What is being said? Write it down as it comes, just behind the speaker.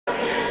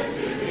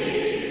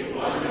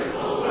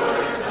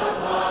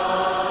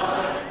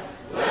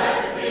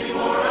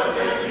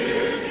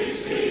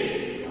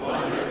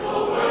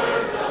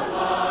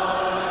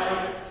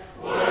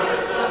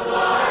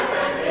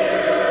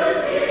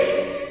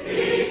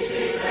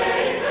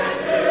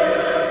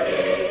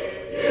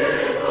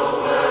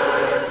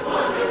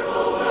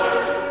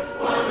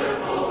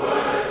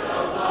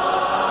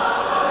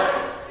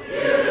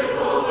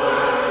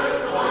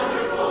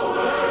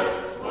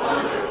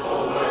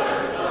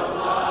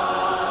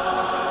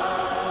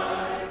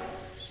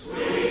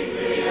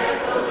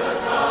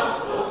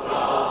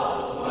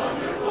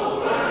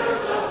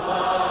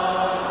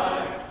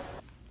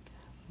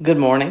Good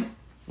morning,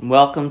 and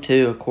welcome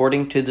to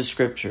According to the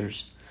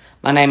Scriptures.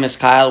 My name is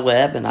Kyle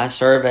Webb, and I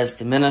serve as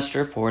the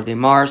minister for the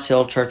Mars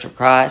Hill Church of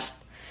Christ,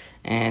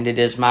 and it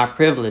is my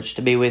privilege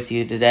to be with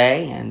you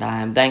today, and I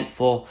am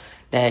thankful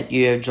that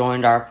you have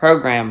joined our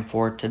program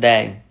for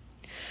today.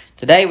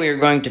 Today we are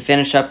going to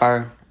finish up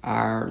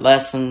our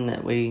lesson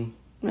that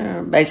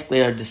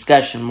basically a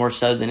discussion more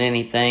so than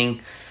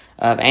anything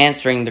of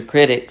answering the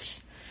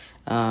critics.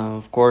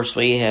 Of course,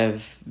 we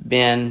have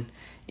been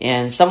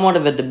in somewhat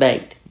of a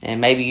debate. And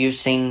maybe you've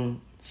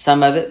seen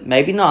some of it,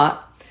 maybe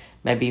not.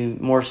 Maybe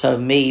more so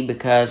me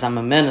because I'm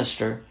a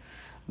minister.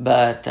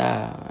 But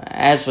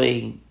as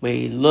we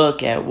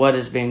look at what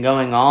has been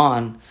going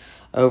on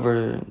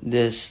over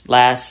this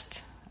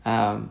last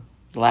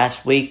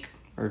week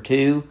or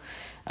two,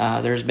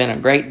 there's been a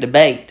great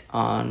debate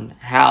on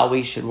how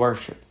we should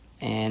worship.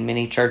 And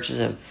many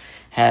churches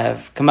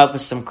have come up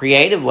with some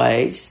creative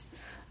ways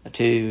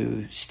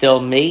to still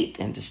meet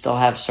and to still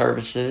have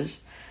services,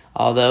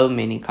 although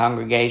many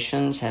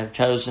congregations have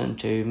chosen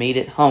to meet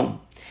at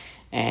home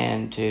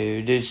and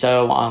to do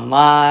so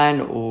online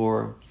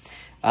or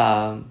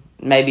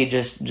maybe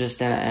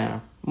just in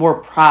a more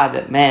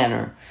private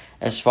manner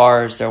as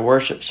far as their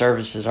worship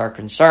services are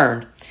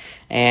concerned.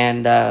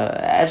 And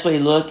as we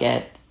look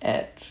at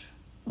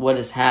what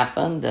has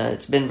happened,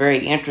 it's been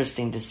very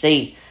interesting to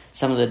see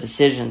some of the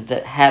decisions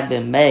that have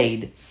been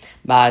made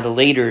by the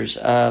leaders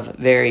of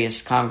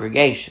various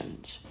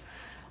congregations.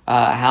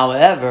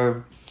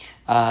 However,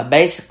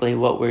 basically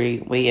what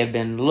we have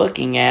been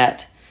looking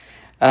at,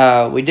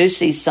 we do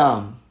see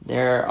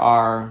there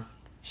are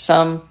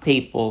some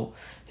people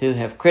who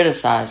have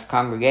criticized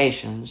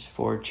congregations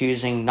for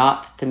choosing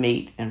not to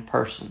meet in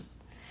person.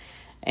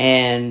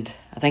 And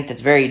I think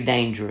that's very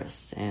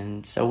dangerous.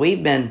 And so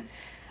we've been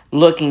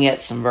looking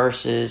at some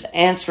verses,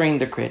 answering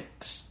the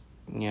critics.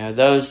 You know,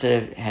 those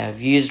that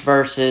have used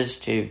verses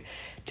to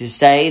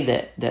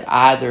say that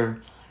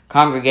either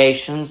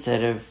congregations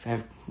that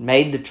have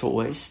made the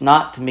choice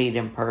not to meet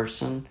in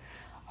person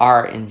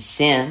are in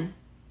sin,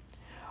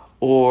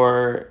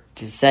 or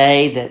to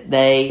say that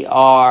they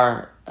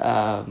are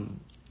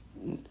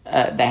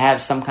they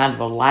have some kind of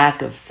a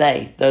lack of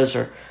faith. Those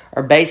are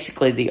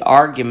basically the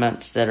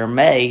arguments that are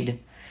made.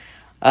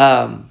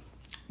 But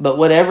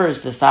whatever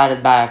is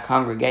decided by a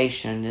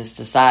congregation is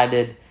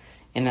decided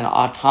in an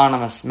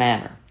autonomous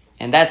manner.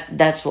 And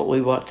that's what we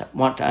want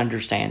to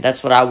understand.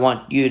 That's what I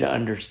want you to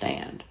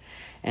understand.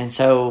 And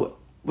so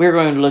we're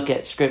going to look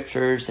at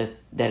scriptures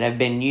that have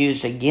been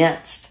used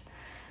against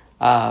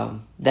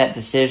that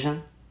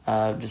decision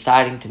of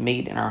deciding to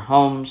meet in our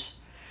homes,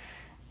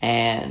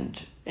 and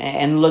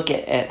look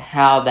at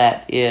how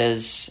that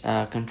is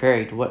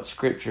contrary to what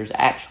scriptures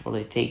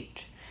actually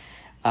teach.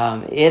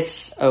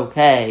 It's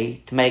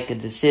okay to make a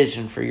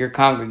decision for your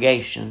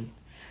congregation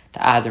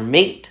to either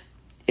meet.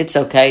 It's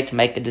okay to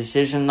make a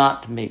decision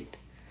not to meet.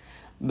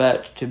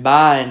 But to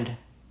bind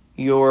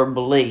your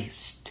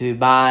beliefs, to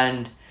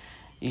bind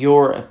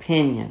your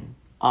opinion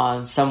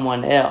on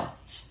someone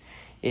else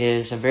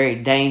is a very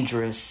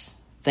dangerous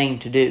thing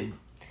to do.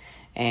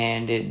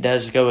 And it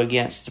does go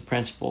against the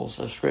principles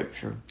of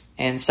Scripture.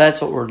 And so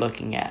that's what we're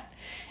looking at.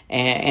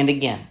 And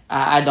again,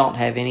 I don't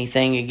have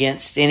anything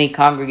against any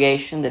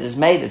congregation that has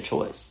made a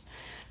choice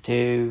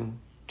to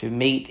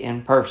meet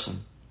in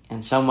person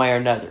in some way or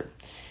another.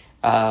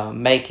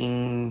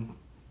 Making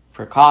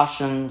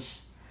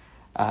precautions,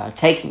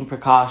 taking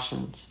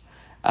precautions,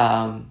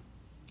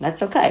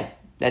 that's okay.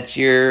 That's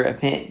your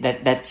opinion.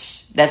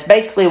 That's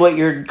basically what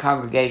your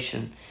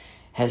congregation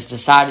has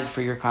decided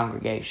for your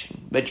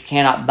congregation. But you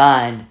cannot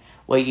bind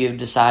what you've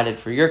decided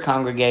for your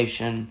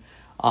congregation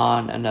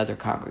on another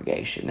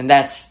congregation. And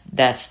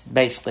that's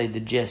basically the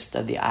gist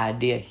of the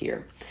idea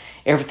here.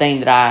 Everything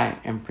that I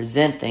am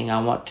presenting,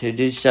 I want to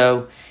do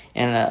so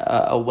in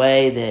a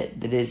way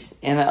that is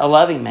in a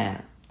loving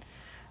manner.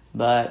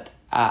 But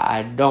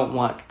I don't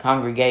want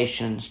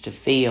congregations to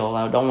feel,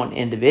 I don't want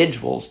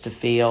individuals to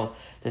feel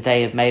that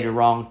they have made a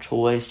wrong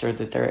choice or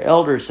that their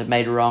elders have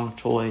made a wrong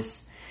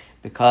choice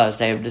because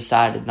they have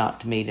decided not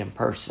to meet in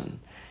person.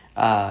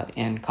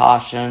 In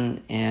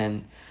caution,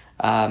 in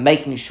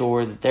making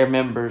sure that their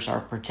members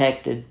are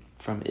protected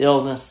from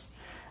illness,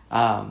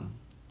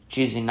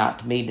 choosing not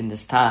to meet in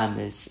this time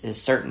is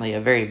certainly a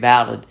very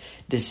valid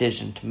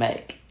decision to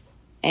make.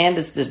 And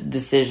it's the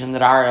decision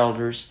that our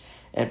elders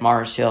at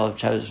Mars Hill have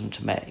chosen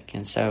to make.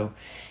 And so,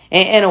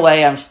 in a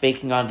way, I'm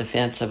speaking on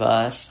defense of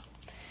us.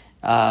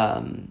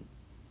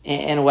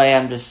 In a way,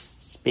 I'm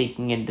just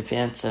speaking in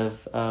defense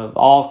of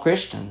all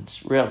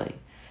Christians, really,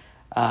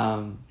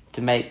 to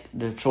make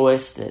the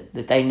choice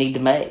that they need to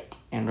make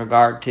in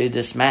regard to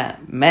this matter.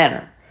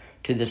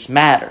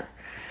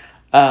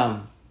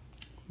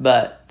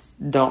 But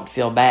don't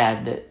feel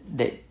bad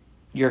that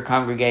your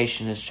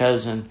congregation has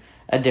chosen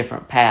a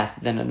different path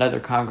than another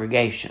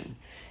congregation.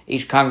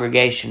 Each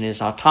congregation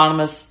is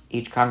autonomous.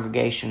 Each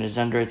congregation is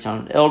under its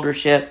own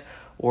eldership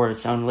or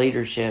its own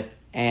leadership,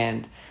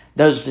 and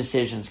those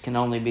decisions can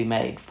only be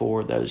made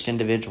for those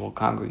individual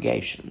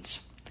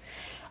congregations.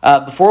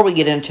 Before we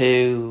get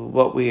into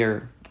what we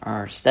are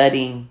our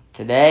studying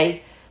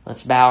today,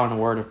 let's bow in a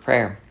word of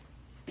prayer.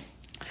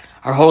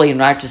 Our holy and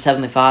righteous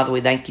Heavenly Father,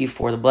 we thank you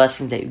for the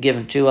blessings that you've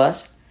given to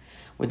us.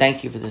 We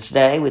thank you for this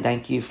day. We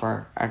thank you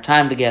for our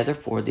time together,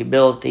 for the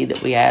ability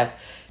that we have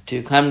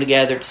to come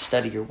together to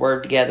study your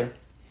word together.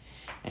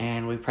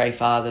 And we pray,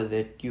 Father,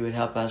 that you would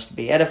help us to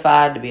be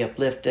edified, to be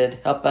uplifted,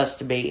 help us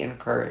to be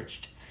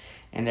encouraged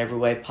in every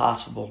way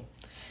possible.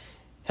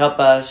 Help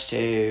us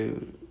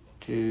to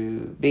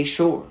be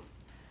sure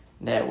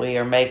that we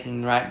are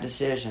making the right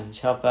decisions.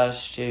 Help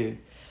us to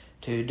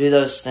do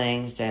those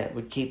things that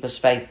would keep us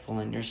faithful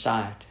in your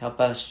sight.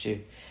 Help us to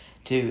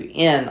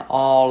in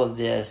all of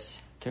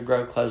this, to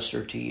grow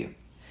closer to you.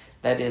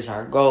 That is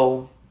our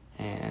goal,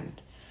 and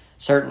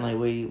certainly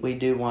we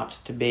do want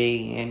to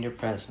be in your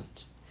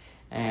presence.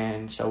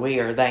 And so we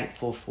are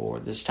thankful for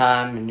this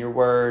time in your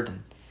word.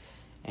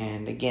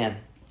 And again,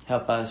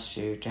 help us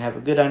to have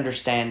a good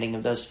understanding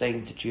of those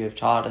things that you have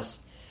taught us.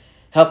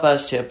 Help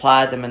us to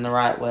apply them in the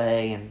right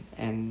way,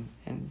 and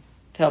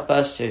help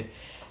us to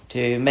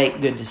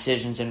make good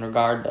decisions in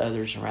regard to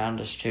others around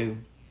us too.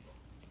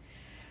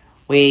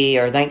 We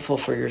are thankful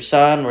for your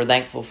Son. We're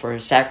thankful for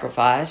his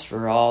sacrifice,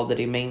 for all that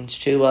he means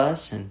to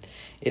us. And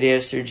it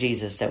is through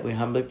Jesus that we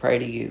humbly pray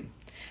to you.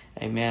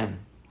 Amen.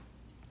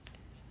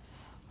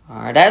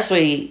 All right, as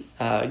we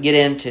get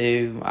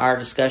into our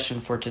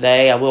discussion for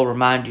today, I will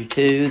remind you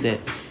too that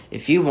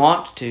if you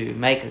want to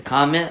make a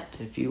comment,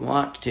 if you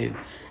want to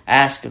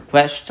ask a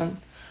question,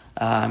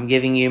 I'm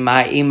giving you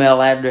my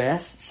email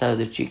address so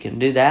that you can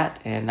do that.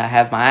 And I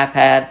have my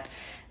iPad,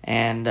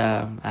 and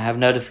I have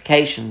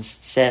notifications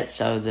set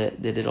so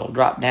that it'll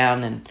drop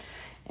down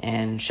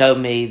and show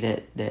me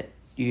that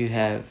you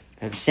have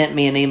sent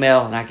me an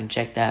email, and I can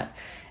check that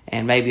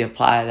and maybe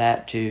apply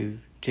that to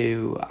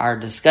our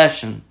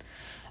discussion.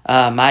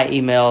 My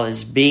email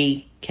is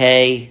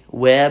bkwebb,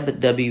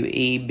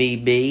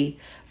 WEBB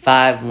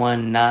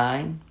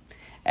 519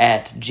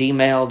 at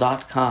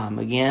gmail.com.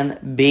 Again,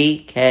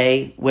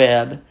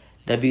 bkwebb,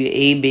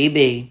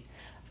 WEBB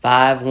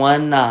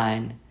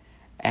 519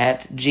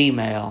 at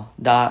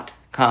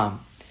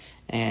gmail.com.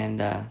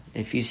 And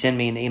if you send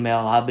me an email,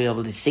 I'll be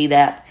able to see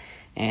that,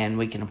 and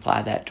we can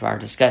apply that to our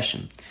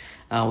discussion.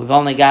 We've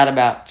only got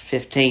about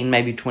 15,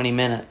 maybe 20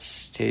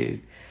 minutes to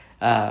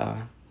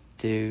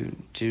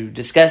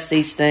discuss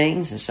these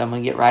things, and so I'm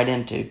going to get right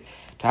into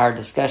our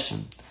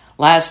discussion.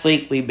 Last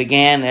week we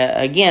began,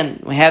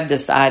 again, we have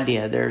this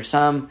idea. There are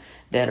some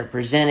that are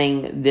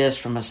presenting this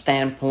from a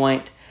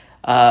standpoint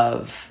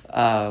of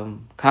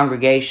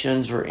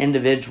congregations or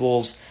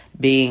individuals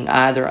being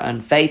either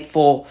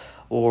unfaithful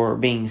or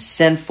being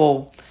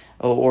sinful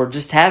or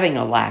just having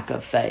a lack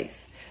of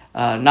faith,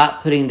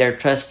 not putting their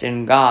trust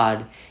in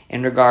God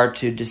in regard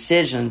to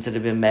decisions that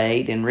have been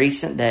made in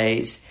recent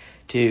days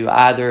to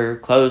either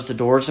close the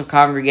doors of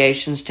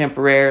congregations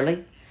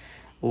temporarily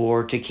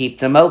or to keep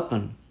them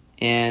open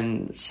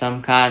in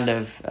some kind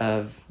of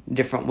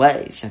different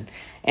ways.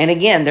 And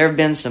again, there have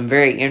been some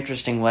very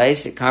interesting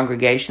ways that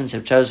congregations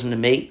have chosen to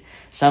meet.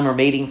 Some are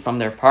meeting from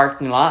their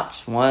parking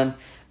lots. One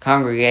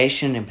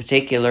congregation in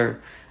particular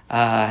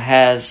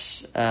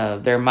has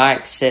their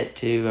mic set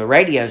to a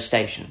radio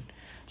station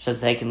so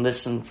that they can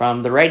listen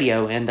from the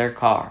radio in their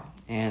car.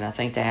 And I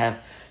think they have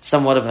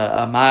somewhat of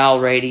a mile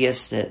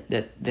radius that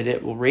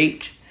it will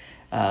reach.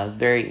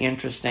 Very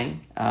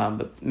interesting.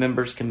 But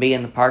members can be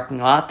in the parking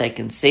lot. They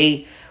can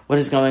see what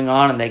is going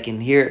on, and they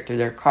can hear it through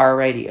their car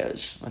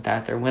radios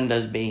without their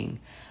windows being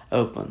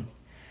open.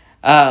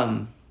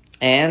 And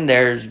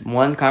there's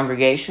one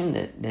congregation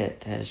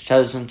that has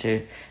chosen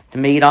to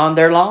meet on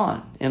their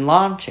lawn, in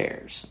lawn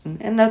chairs.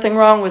 And nothing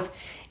wrong with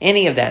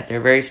any of that.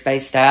 They're very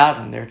spaced out,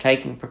 and they're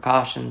taking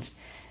precautions.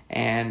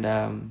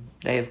 And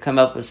they have come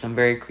up with some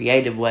very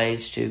creative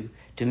ways to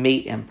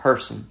meet in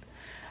person.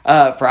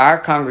 For our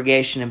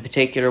congregation in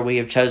particular, we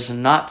have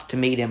chosen not to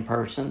meet in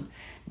person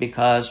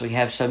because we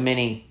have so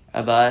many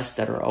of us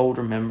that are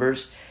older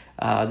members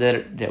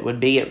that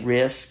would be at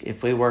risk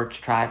if we were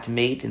to try to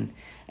meet, and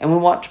we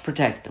want to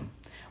protect them.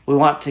 We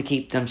want to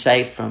keep them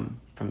safe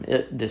from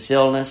this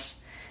illness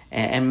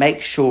and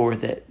make sure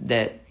that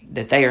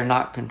they are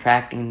not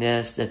contracting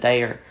this, that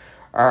they are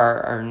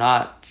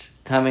not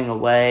coming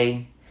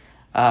away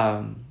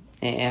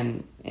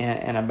in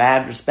a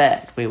bad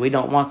respect. We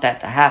don't want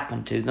that to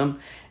happen to them,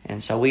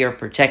 and so we are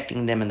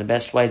protecting them in the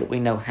best way that we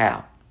know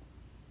how.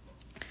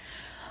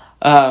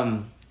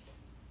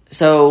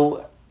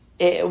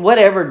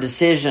 Whatever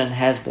decision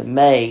has been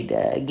made,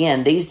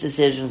 again, these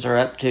decisions are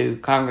up to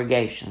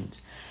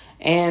congregations.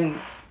 And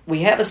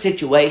we have a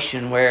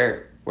situation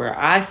where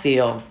I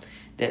feel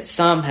that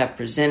some have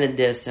presented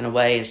this in a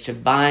way as to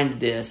bind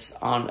this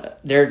on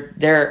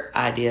their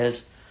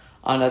ideas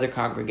on other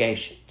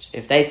congregations.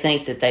 If they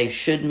think that they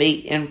should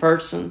meet in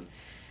person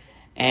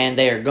and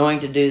they are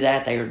going to do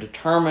that, they are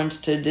determined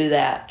to do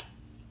that,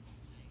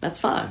 that's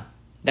fine.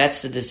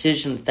 That's the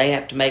decision that they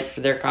have to make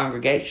for their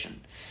congregation.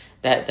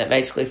 That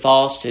basically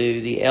falls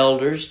to the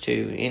elders,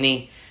 to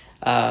any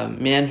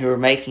men who are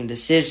making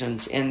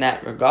decisions in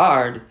that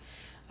regard.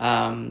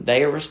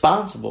 They are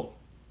responsible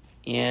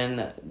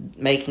in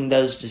making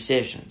those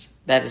decisions.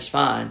 That is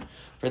fine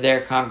for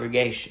their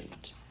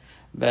congregations.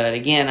 But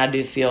again, I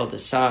do feel that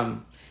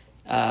some,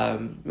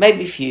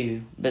 maybe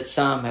few, but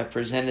some have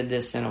presented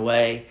this in a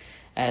way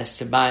as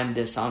to bind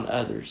this on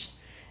others.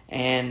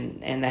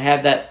 And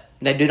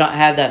they do not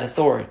have that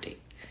authority.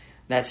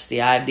 That's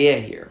the idea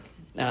here.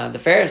 The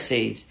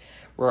Pharisees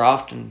were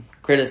often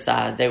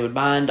criticized. They would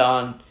bind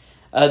on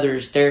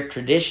others their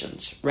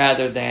traditions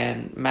rather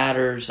than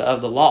matters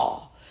of the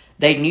law.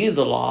 They knew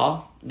the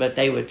law, but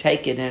they would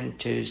take it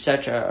into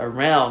such a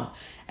realm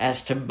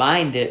as to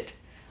bind it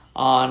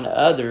on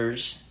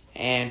others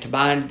and to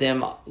bind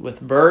them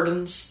with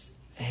burdens,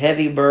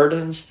 heavy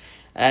burdens,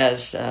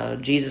 as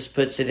Jesus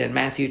puts it in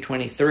Matthew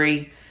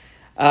 23.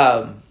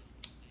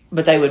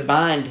 But they would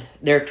bind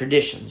their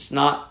traditions,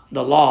 not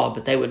the law,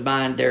 but they would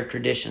bind their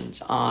traditions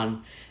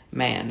on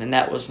man. And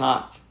that was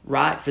not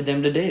right for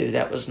them to do.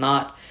 That was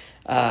not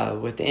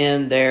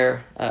within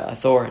their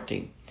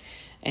authority.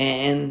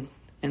 And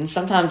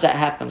sometimes that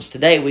happens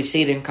today. We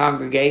see it in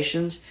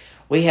congregations.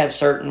 We have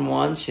certain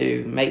ones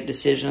who make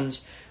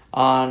decisions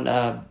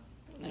on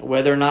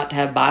whether or not to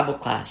have Bible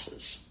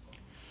classes.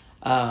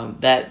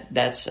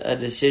 That's a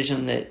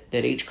decision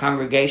that each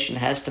congregation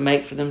has to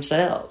make for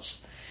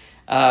themselves.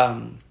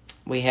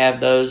 We have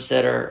those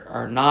that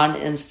are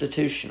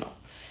non-institutional.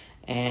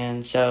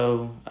 And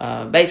so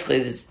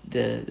basically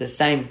the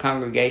same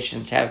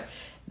congregations have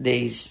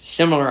these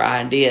similar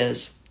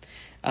ideas.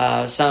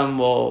 Some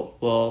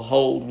will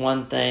hold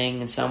one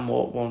thing and some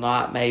will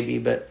not maybe,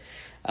 but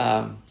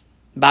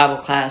Bible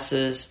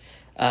classes,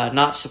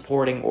 not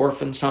supporting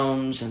orphans'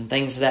 homes and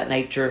things of that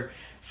nature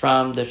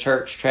from the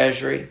church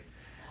treasury.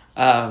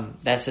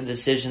 That's a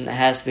decision that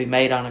has to be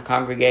made on a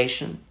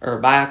congregation or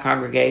by a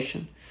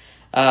congregation.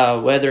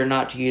 Whether or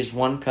not to use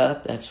one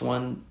cup, that's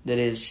one that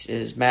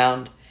is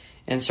bound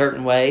in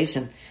certain ways.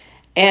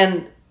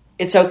 And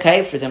it's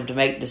okay for them to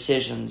make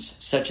decisions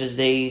such as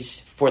these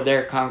for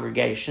their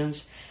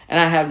congregations. And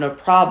I have no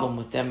problem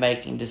with them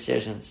making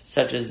decisions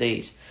such as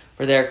these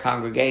for their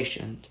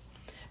congregations.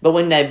 But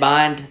when they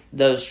bind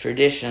those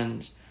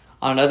traditions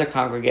on other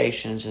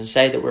congregations and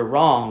say that we're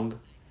wrong,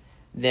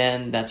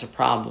 then that's a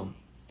problem.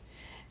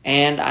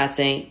 And I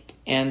think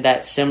in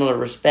that similar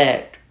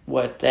respect,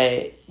 what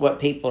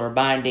people are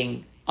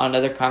binding on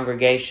other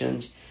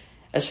congregations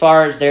as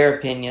far as their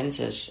opinions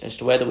as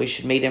to whether we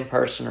should meet in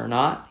person or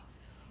not,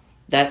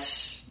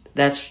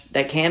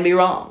 that can be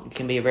wrong. It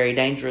can be a very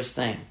dangerous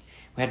thing.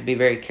 We have to be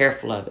very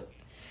careful of it.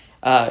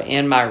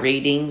 In my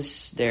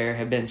readings, there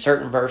have been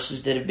certain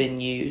verses that have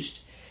been used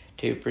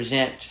to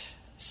present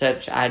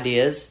such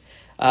ideas.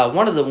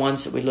 One of the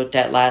ones that we looked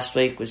at last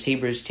week was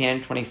Hebrews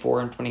 10,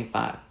 24 and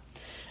 25.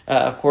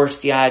 Of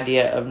course, the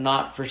idea of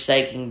not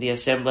forsaking the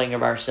assembling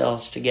of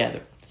ourselves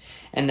together.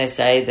 And they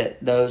say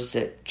that those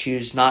that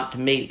choose not to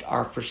meet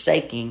are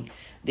forsaking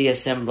the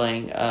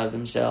assembling of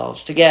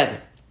themselves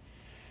together.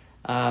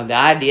 The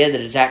idea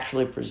that is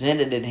actually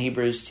presented in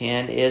Hebrews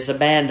 10 is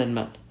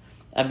abandonment,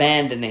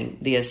 abandoning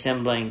the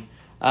assembling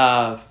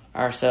of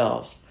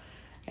ourselves.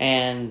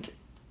 And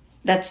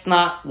that's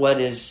not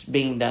what is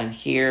being done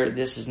here.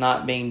 This is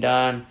not being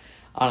done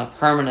on a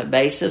permanent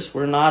basis.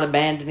 We're not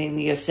abandoning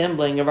the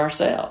assembling of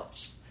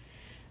ourselves.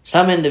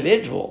 Some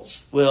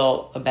individuals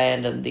will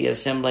abandon the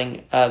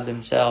assembling of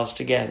themselves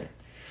together.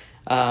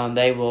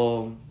 They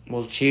will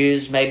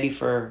choose maybe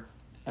for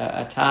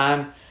a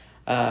time,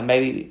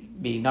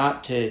 maybe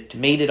not to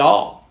meet at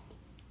all.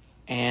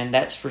 And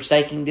that's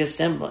forsaking the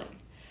assembling.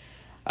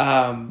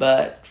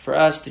 But for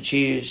us to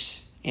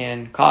choose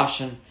in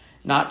caution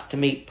not to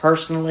meet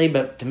personally,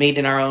 but to meet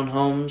in our own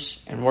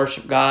homes and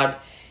worship God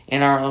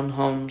in our own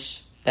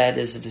homes, that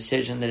is a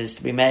decision that is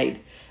to be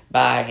made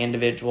by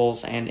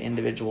individuals and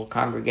individual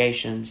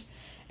congregations,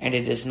 and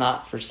it is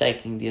not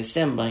forsaking the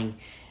assembling.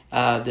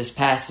 This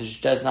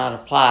passage does not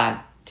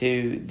apply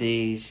to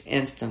these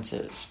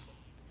instances.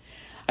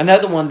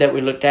 Another one that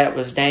we looked at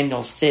was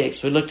Daniel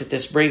 6. We looked at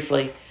this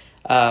briefly.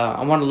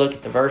 I want to look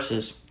at the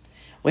verses.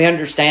 We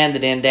understand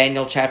that in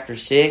Daniel chapter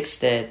 6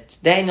 that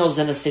Daniel's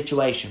in a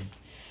situation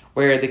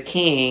where the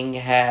king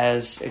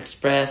has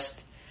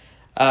expressed,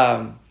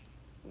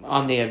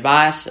 on the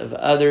advice of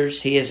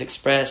others, he has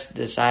expressed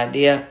this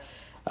idea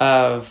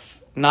of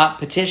not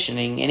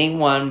petitioning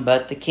anyone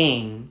but the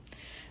king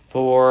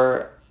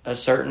for a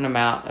certain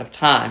amount of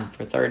time,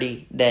 for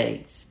 30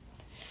 days.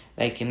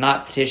 They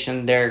cannot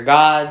petition their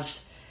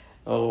gods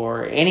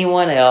or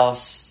anyone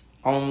else,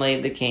 only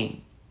the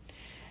king.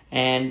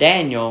 And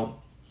Daniel,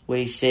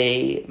 we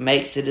see,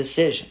 makes a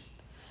decision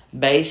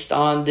based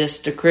on this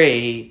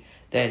decree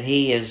that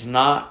he is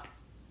not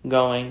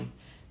going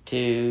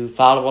to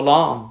follow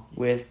along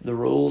with the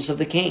rules of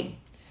the king.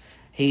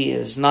 He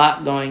is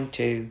not going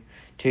to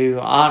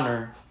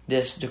honor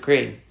this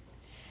decree.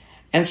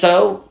 And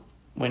so,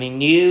 when he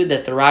knew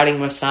that the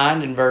writing was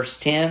signed in verse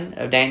 10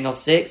 of Daniel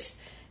 6,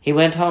 he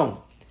went home.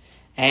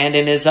 And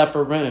in his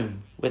upper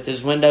room, with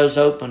his windows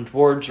open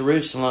toward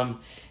Jerusalem,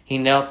 he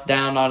knelt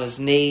down on his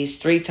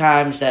knees 3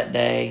 times that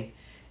day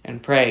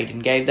and prayed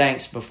and gave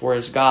thanks before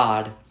his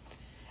God.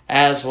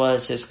 as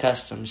was his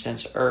custom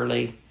since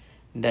early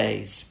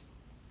days.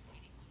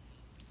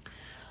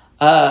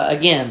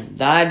 Again,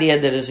 the idea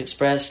that is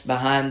expressed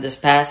behind this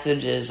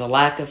passage is a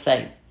lack of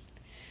faith.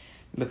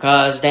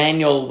 Because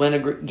Daniel went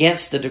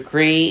against the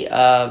decree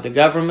of the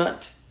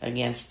government,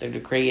 against the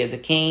decree of the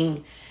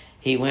king,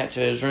 he went to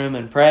his room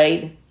and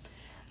prayed.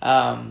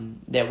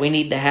 That we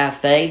need to have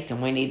faith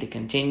and we need to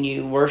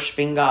continue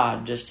worshiping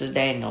God just as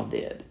Daniel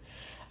did.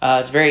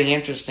 It's very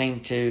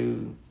interesting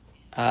to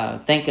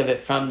think of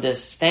it from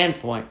this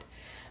standpoint.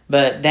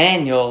 But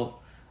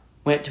Daniel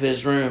went to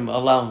his room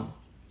alone.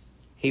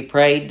 He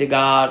prayed to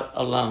God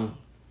alone.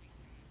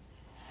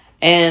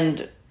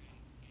 And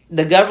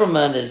the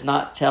government is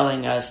not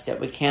telling us that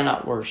we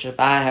cannot worship.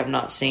 I have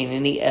not seen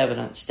any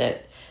evidence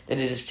that it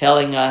is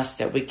telling us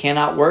that we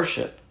cannot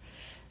worship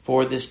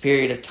for this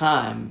period of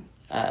time.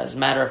 As a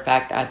matter of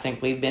fact, I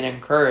think we've been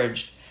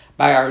encouraged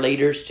by our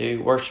leaders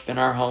to worship in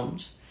our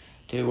homes,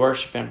 to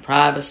worship in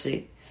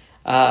privacy,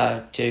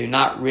 to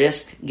not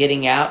risk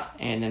getting out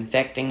and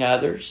infecting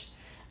others.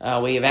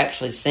 We have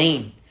actually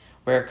seen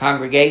where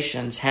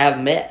congregations have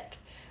met.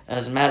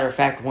 As a matter of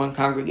fact, one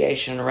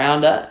congregation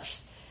around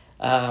us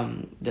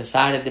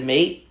decided to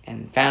meet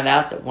and found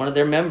out that one of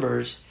their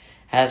members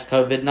has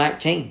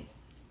COVID-19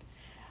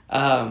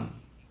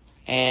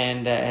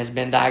 and has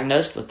been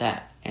diagnosed with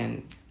that.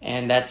 And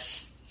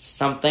that's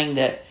something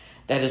that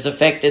has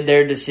affected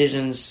their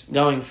decisions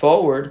going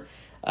forward.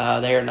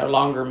 They are no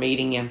longer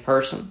meeting in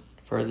person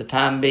for the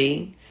time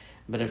being,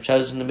 but have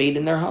chosen to meet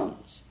in their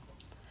homes.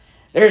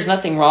 There's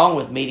nothing wrong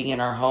with meeting in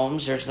our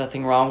homes. There's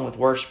nothing wrong with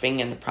worshiping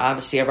in the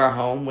privacy of our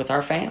home with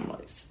our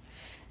families.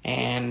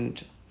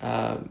 And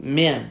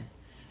men,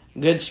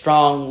 good,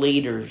 strong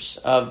leaders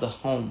of the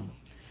home,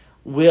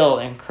 will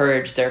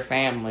encourage their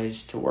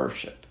families to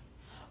worship,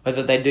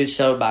 whether they do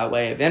so by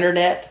way of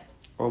internet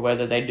or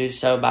whether they do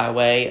so by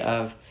way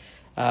of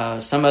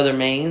some other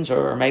means,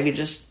 or maybe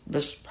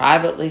just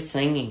privately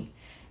singing,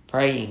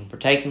 praying,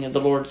 partaking of the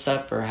Lord's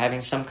Supper,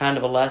 having some kind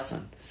of a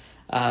lesson.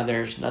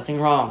 There's nothing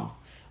wrong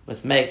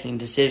with making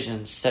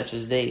decisions such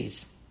as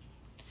these.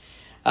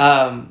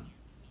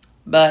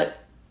 But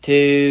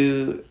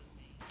to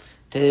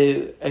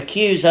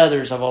accuse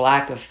others of a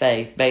lack of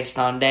faith based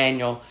on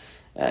Daniel,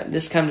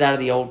 this comes out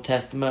of the Old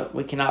Testament.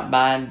 We cannot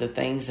bind the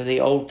things of the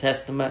Old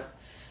Testament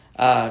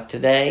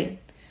today.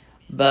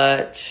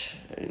 But,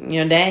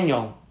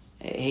 Daniel,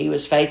 he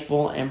was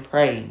faithful in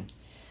praying.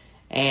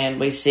 And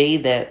we see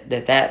that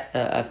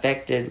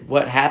affected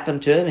what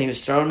happened to him. He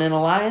was thrown in a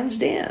lion's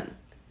den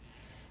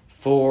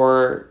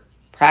for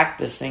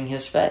practicing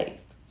his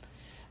faith.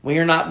 We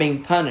are not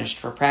being punished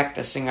for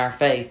practicing our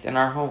faith in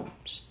our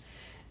homes.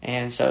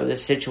 And so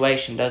this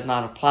situation does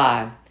not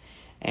apply.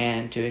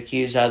 And to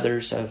accuse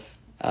others of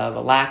a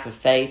lack of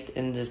faith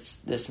in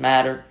this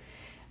matter,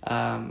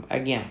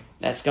 again,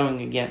 that's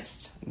going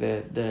against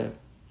the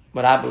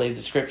what I believe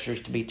the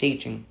Scriptures to be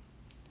teaching.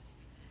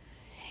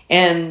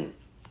 And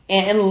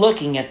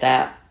looking at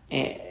that,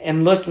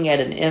 and looking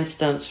at an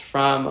instance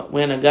from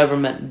when a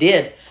government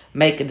did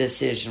make a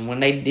decision,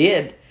 when they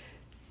did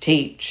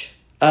teach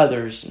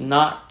others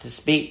not to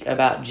speak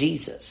about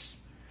Jesus,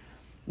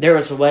 there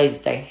was a way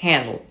that they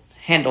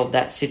handled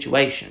that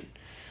situation.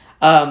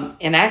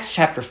 In Acts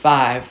chapter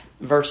 5,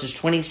 verses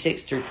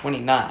 26 through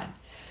 29.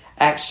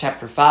 Acts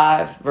chapter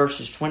 5,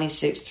 verses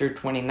 26 through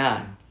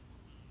 29.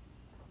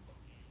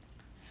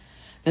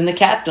 Then the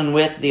captain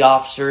with the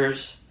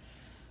officers...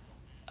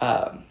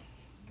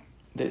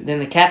 Then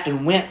the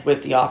captain went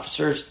with the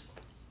officers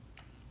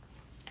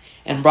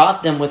and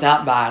brought them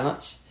without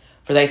violence,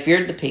 for they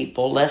feared the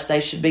people, lest they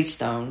should be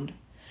stoned.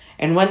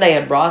 And when they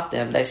had brought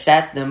them, they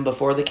sat them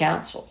before the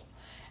council.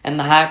 And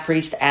the high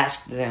priest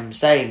asked them,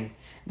 saying,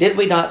 Did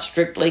we not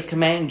strictly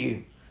command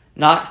you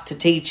not to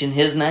teach in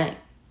his name,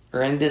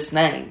 or in this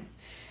name?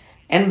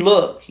 And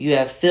look, you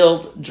have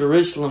filled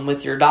Jerusalem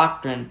with your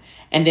doctrine,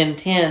 and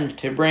intend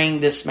to bring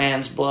this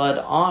man's blood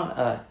on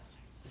us.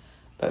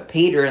 But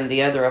Peter and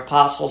the other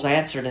apostles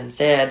answered and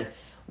said,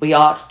 We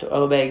ought to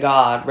obey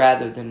God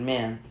rather than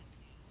men.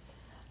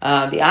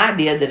 The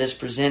idea that is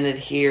presented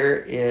here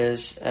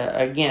is,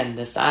 again,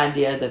 this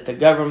idea that the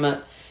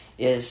government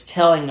is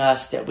telling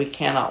us that we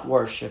cannot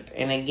worship.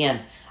 And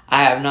again,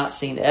 I have not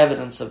seen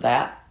evidence of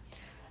that.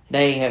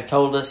 They have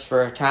told us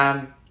for a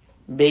time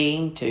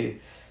being to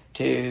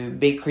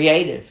be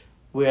creative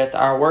with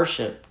our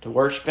worship, to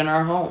worship in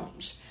our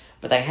homes.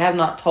 But they have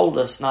not told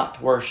us not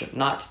to worship,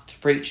 not to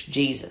preach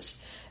Jesus.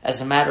 As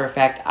a matter of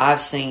fact,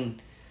 I've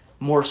seen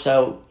more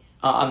so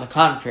on the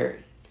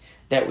contrary,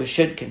 that we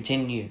should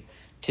continue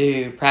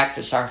to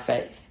practice our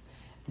faith,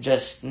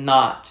 just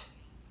not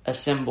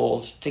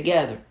assembled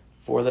together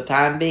for the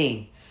time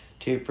being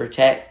to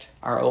protect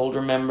our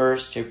older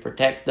members, to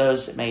protect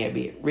those that may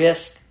be at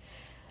risk.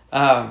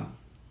 And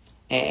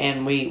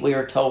we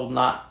are told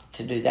not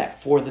to do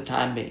that for the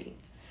time being.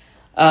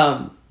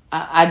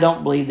 I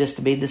don't believe this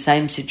to be the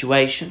same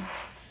situation.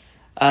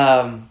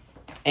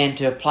 And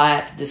to apply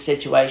it to this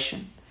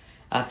situation,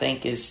 I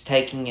think, is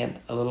taking it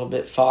a little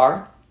bit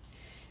far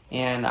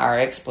in our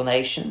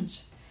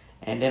explanations.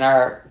 and in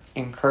our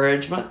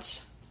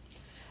encouragements.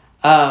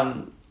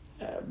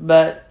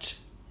 But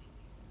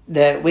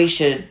that we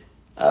should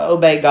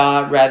obey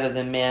God rather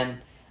than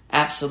men.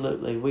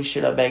 Absolutely, we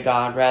should obey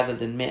God rather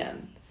than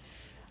men.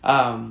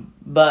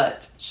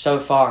 But so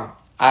far,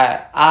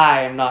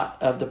 I am not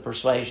of the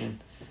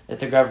persuasion that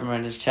the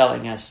government is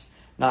telling us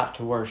not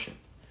to worship.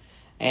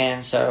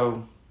 And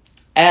so,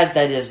 as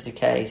that is the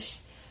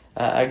case,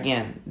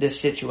 again, this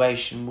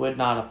situation would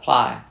not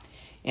apply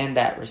in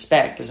that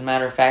respect. As a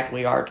matter of fact,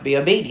 we are to be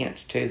obedient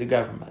to the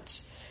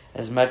governments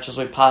as much as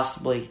we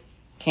possibly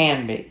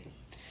can be.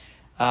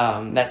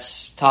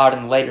 That's taught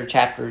in the later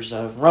chapters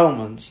of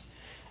Romans.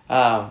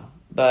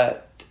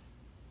 But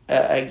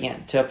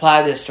again, to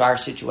apply this to our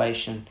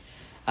situation,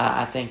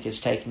 I think is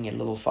taking it a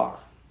little far.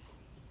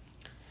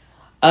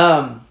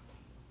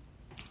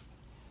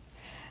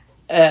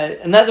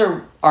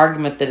 Another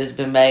argument that has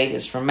been made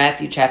is from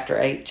Matthew chapter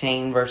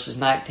 18, verses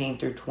 19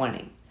 through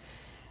 20.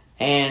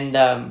 And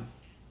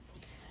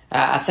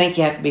I think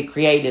you have to be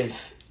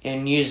creative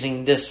in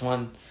using this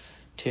one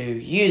to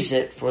use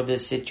it for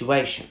this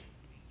situation.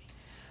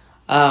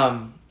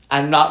 I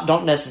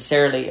don't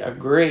necessarily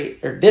agree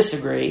or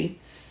disagree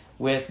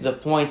with the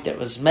point that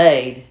was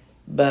made,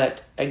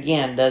 but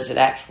again, does it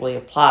actually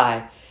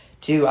apply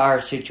to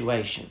our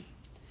situation?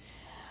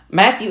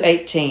 Matthew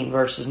 18,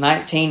 verses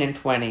 19 and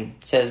 20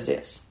 says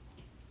this: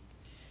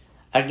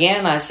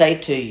 "Again I say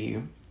to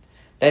you,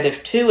 that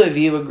if two of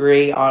you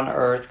agree on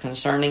earth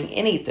concerning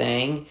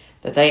anything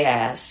that they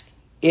ask,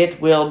 it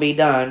will be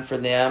done for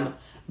them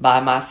by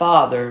my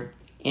Father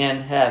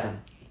in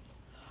heaven.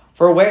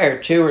 For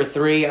where 2 or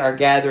 3 are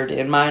gathered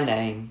in my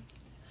name,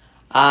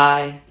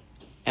 I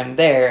am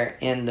there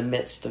in the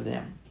midst of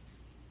them."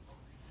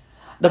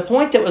 The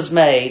point that was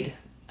made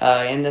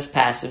in this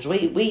passage,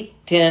 we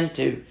tend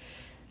to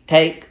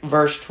take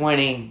verse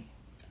 20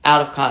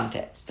 out of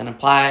context and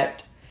apply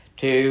it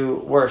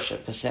to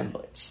worship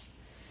assemblies.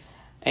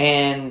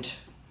 And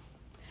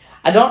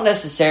I don't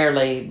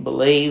necessarily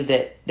believe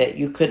that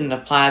you couldn't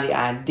apply the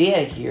idea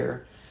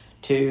here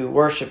to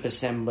worship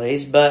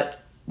assemblies,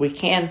 but we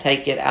can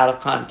take it out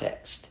of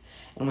context.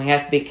 And we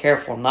have to be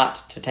careful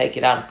not to take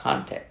it out of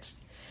context.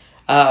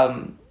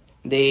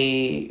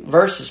 The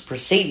verses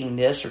preceding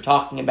this are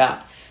talking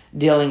about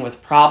dealing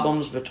with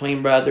problems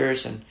between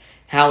brothers and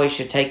how we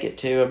should take it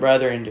to a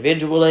brother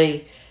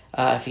individually.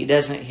 If he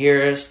doesn't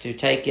hear us, to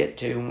take it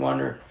to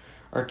 1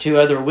 or 2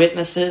 other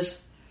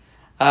witnesses.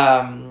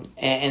 And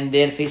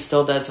then if he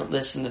still doesn't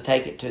listen, to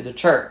take it to the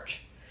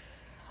church.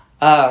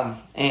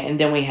 And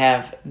then we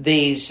have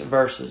these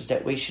verses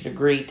that we should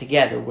agree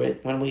together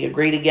with. When we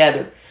agree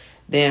together,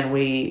 then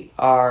we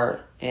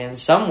are in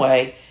some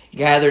way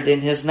gathered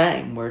in his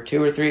name. Where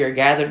 2 or 3 are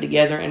gathered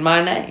together in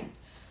my name,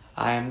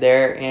 I am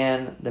there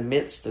in the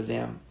midst of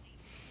them.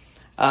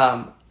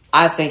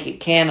 I think it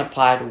can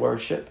apply to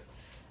worship.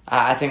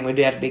 I think we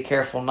do have to be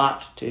careful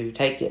not to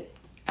take it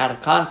out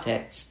of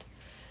context.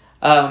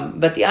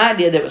 But the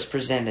idea that was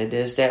presented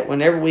is that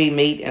whenever we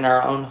meet in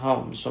our own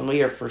homes, when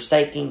we are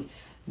forsaking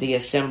the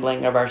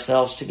assembling of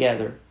ourselves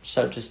together,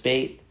 so to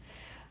speak,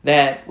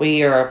 that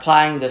we are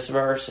applying this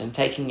verse and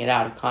taking it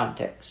out of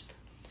context.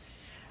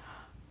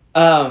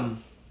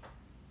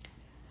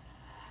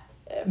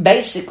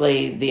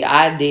 Basically, the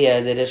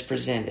idea that is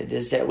presented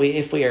is that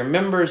if we are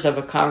members of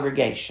a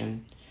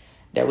congregation,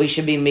 that we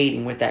should be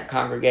meeting with that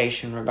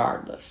congregation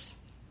regardless.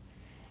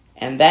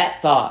 And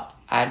that thought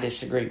I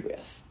disagree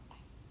with.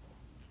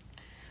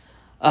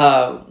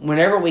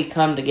 Whenever we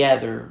come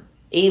together,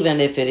 even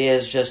if it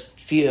is just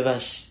a few of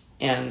us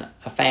in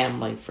a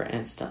family, for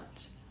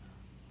instance,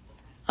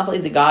 I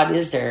believe that God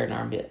is there in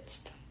our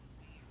midst.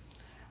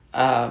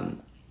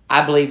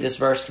 I believe this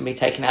verse can be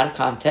taken out of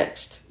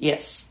context,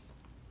 yes.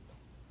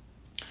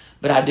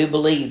 But I do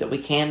believe that we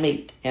can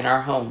meet in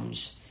our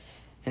homes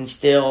and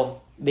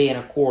still be in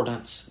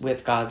accordance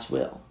with God's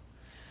will.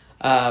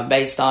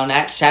 Based on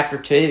Acts chapter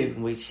 2,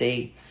 we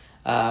see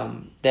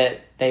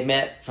that they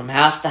met from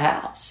house to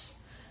house.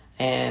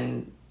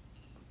 And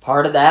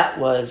part of that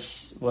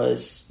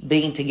was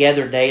being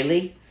together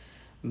daily.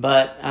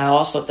 But I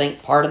also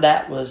think part of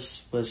that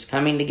was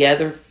coming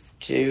together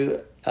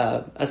to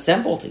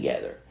assemble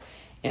together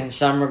in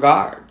some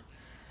regard.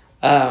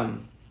 I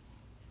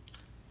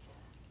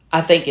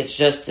think it's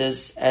just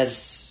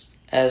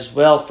as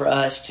well for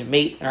us to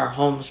meet in our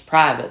homes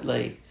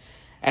privately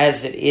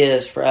as it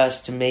is for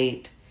us to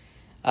meet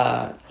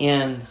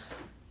in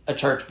a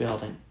church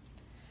building.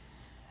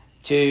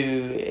 To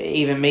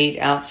even meet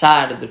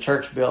outside of the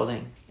church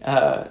building,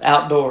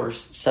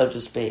 outdoors, so to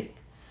speak.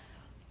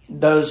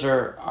 Those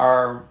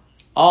are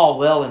all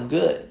well and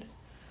good.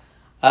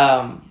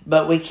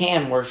 But we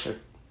can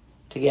worship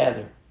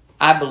together,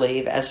 I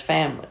believe, as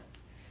family,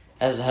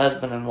 as a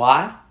husband and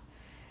wife,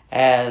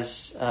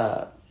 as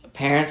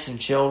parents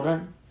and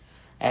children,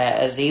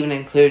 as even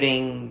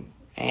including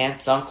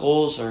aunts,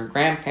 uncles, or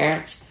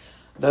grandparents,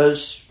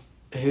 those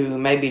who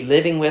may be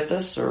living with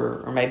us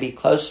or may be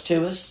close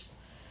to us.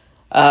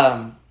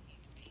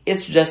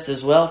 It's just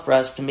as well for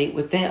us to meet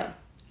with them.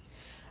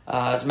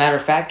 As a matter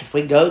of fact, if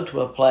we go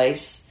to a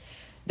place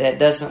that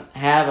doesn't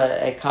have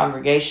a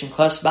congregation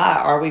close by?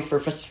 Are we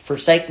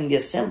forsaking the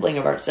assembling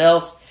of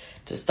ourselves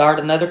to start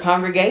another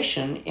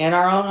congregation in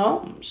our own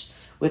homes,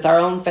 with our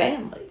own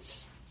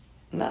families?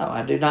 No,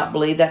 I do not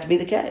believe that to be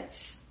the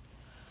case.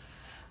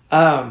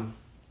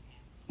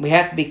 We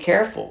have to be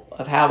careful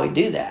of how we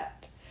do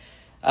that.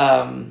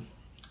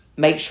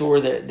 Make sure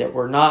that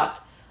we're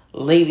not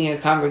leaving a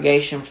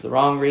congregation for the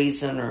wrong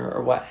reason or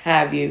what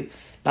have you,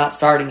 not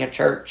starting a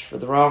church for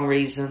the wrong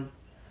reason,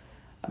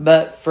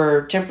 but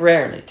for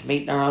temporarily to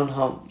meet in our own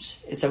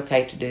homes. It's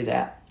okay to do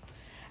that.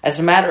 As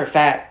a matter of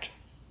fact,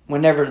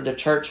 whenever the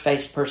church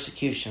faced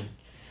persecution,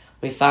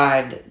 we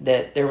find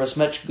that there was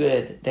much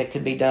good that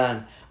could be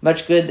done,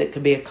 much good that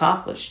could be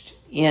accomplished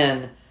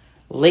in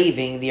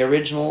leaving the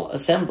original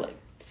assembly.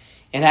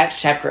 In Acts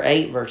chapter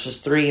 8, verses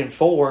 3 and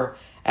 4,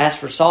 as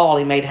for Saul,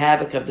 he made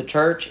havoc of the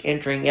church,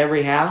 entering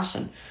every house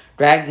and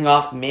dragging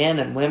off men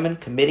and women,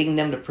 committing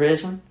them to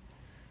prison.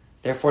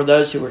 Therefore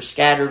those who were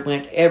scattered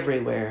went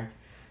everywhere,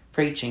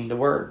 preaching the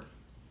word.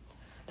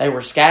 They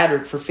were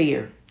scattered for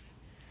fear.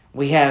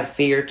 We have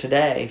fear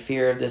today,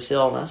 fear of this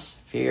illness,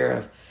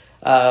 fear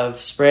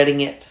of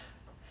spreading it,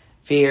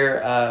 fear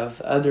of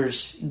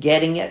others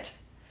getting it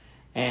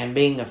and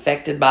being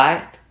affected by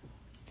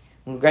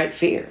it. Great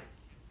fear.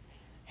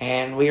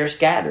 And we are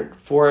scattered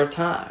for a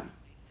time.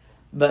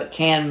 But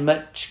can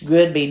much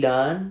good be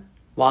done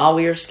while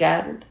we are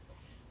scattered?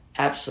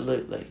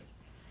 Absolutely.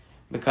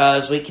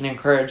 Because we can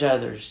encourage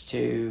others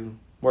to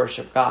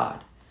worship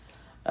God.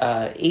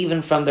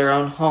 Even from their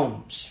own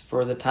homes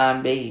for the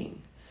time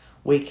being.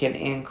 We can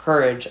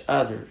encourage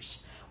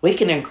others. We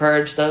can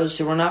encourage those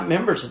who are not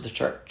members of the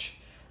church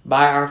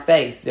by our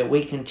faith that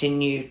we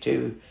continue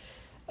to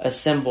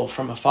assemble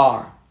from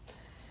afar.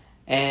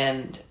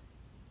 And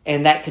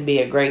that can be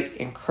a great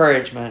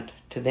encouragement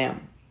to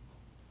them.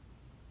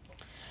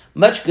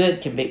 Much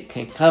good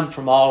can come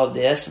from all of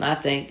this, and I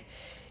think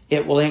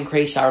it will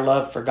increase our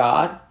love for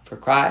God, for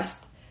Christ.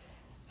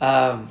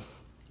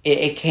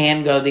 It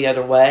can go the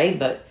other way,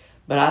 but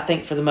I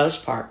think for the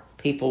most part,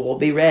 people will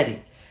be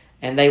ready,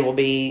 and they will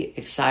be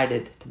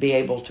excited to be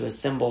able to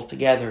assemble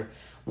together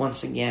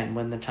once again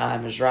when the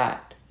time is right.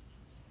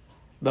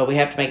 But we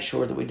have to make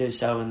sure that we do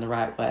so in the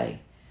right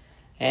way,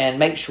 and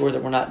make sure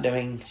that we're not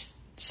doing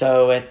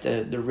so at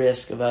the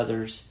risk of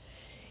others.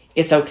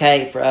 It's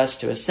okay for us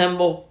to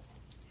assemble.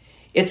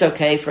 It's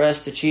okay for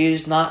us to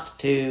choose not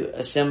to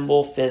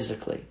assemble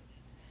physically,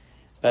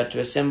 but to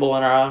assemble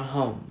in our own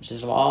homes,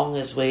 as long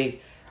as we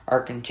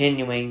are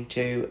continuing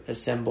to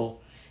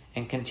assemble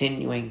and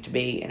continuing to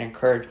be an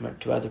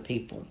encouragement to other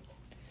people.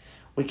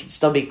 We can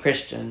still be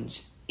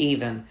Christians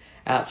even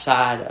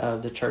outside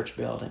of the church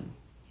building.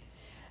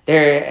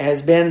 There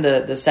has been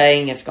the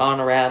saying, it's gone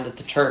around, that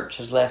the church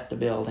has left the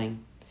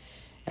building.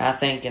 And I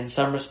think in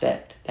some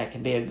respect that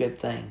can be a good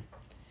thing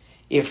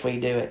if we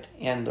do it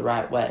in the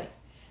right way.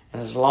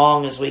 And as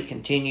long as we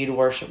continue to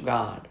worship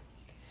God.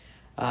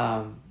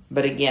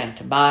 But again,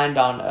 to bind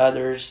on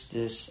others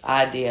this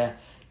idea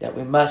that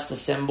we must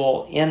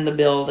assemble in the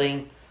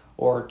building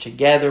or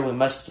together, we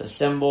must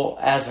assemble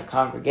as a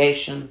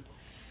congregation,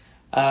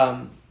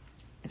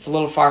 it's a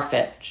little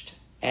far-fetched.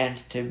 And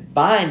to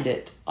bind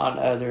it on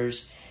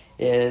others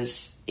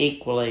is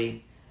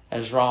equally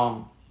as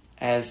wrong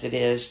as it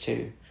is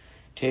to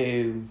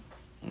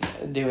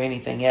do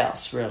anything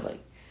else,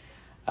 really.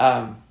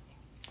 But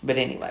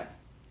anyway,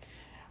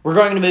 we're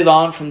going to move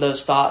on from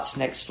those thoughts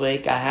next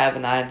week. I have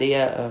an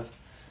idea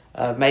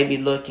of maybe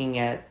looking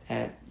at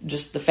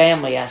just the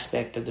family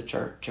aspect of the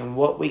church and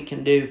what we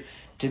can do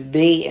to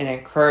be an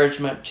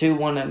encouragement to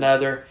one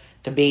another,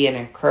 to be an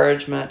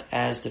encouragement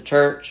as the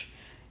church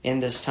in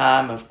this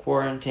time of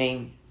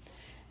quarantine,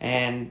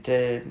 and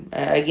to,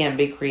 again,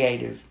 be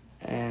creative.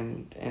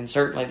 And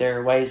certainly there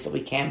are ways that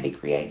we can be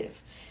creative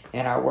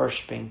in our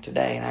worshiping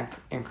today, and I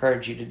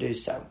encourage you to do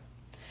so.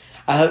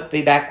 I hope to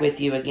be back with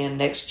you again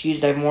next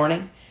Tuesday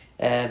morning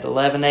at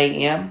 11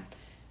 a.m.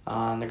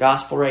 on the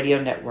Gospel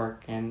Radio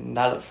Network, and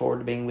I look forward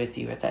to being with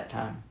you at that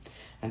time.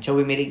 Until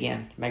we meet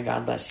again, may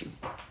God bless you.